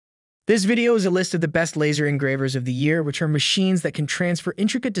This video is a list of the best laser engravers of the year, which are machines that can transfer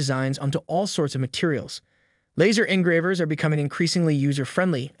intricate designs onto all sorts of materials. Laser engravers are becoming increasingly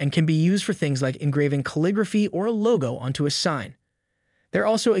user-friendly and can be used for things like engraving calligraphy or a logo onto a sign. They're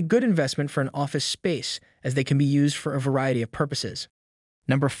also a good investment for an office space, as they can be used for a variety of purposes.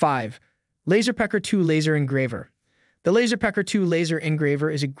 Number 5. LaserPecker 2 Laser Engraver. The LaserPecker 2 Laser Engraver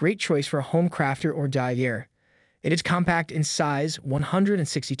is a great choice for a home crafter or dyer. It is compact in size,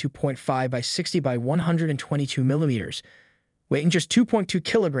 162.5 by 60 by 122 millimeters, weighing just 2.2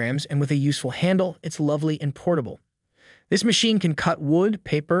 kilograms, and with a useful handle, it's lovely and portable. This machine can cut wood,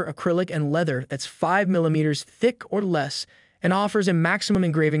 paper, acrylic, and leather that's 5 millimeters thick or less, and offers a maximum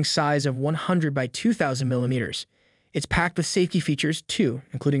engraving size of 100 by 2000 millimeters. It's packed with safety features too,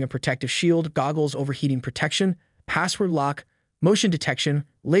 including a protective shield, goggles, overheating protection, password lock, motion detection,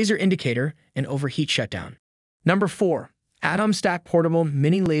 laser indicator, and overheat shutdown. Number 4. ATOMSTACK Portable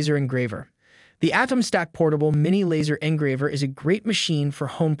Mini Laser Engraver. The ATOMSTACK Portable Mini Laser Engraver is a great machine for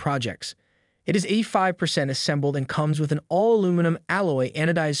home projects. It is 85% assembled and comes with an all-aluminum alloy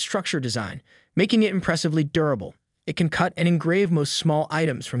anodized structure design, making it impressively durable. It can cut and engrave most small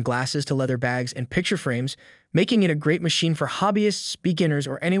items from glasses to leather bags and picture frames, making it a great machine for hobbyists, beginners,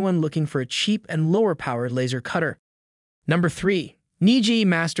 or anyone looking for a cheap and lower-powered laser cutter. Number 3. NEJE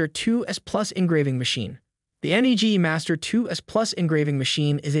Master 2S Plus Engraving Machine. The NEJE Master 2S Plus Engraving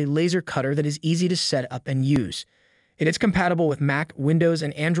Machine is a laser cutter that is easy to set up and use. It is compatible with Mac, Windows,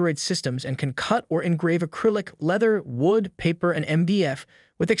 and Android systems and can cut or engrave acrylic, leather, wood, paper, and MDF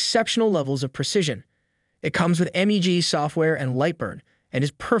with exceptional levels of precision. It comes with NEJE software and Lightburn, and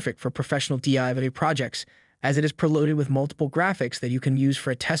is perfect for professional DIY projects, as it is preloaded with multiple graphics that you can use for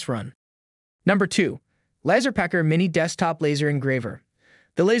a test run. Number 2. LaserPecker Mini Desktop Laser Engraver.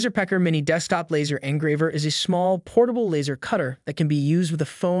 The LaserPecker Mini Desktop Laser Engraver is a small, portable laser cutter that can be used with a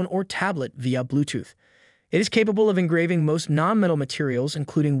phone or tablet via Bluetooth. It is capable of engraving most non-metal materials,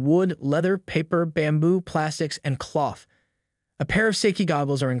 including wood, leather, paper, bamboo, plastics, and cloth. A pair of safety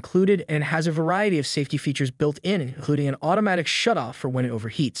goggles are included, and it has a variety of safety features built in, including an automatic shutoff for when it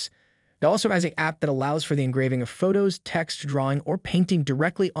overheats. It also has an app that allows for the engraving of photos, text, drawing, or painting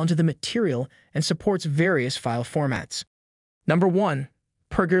directly onto the material and supports various file formats. Number 1.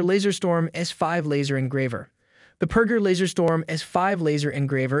 Pergear LaserStorm S5 Laser Engraver. The Pergear LaserStorm S5 Laser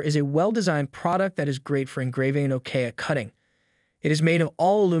Engraver is a well-designed product that is great for engraving and okay at cutting. It is made of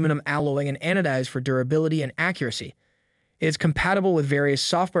all-aluminum alloy and anodized for durability and accuracy. It is compatible with various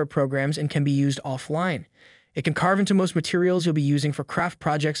software programs and can be used offline. It can carve into most materials you'll be using for craft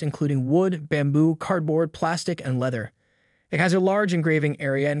projects, including wood, bamboo, cardboard, plastic, and leather. It has a large engraving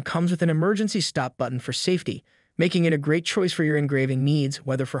area and comes with an emergency stop button for safety, making it a great choice for your engraving needs,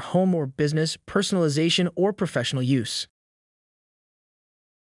 whether for home or business, personalization, or professional use.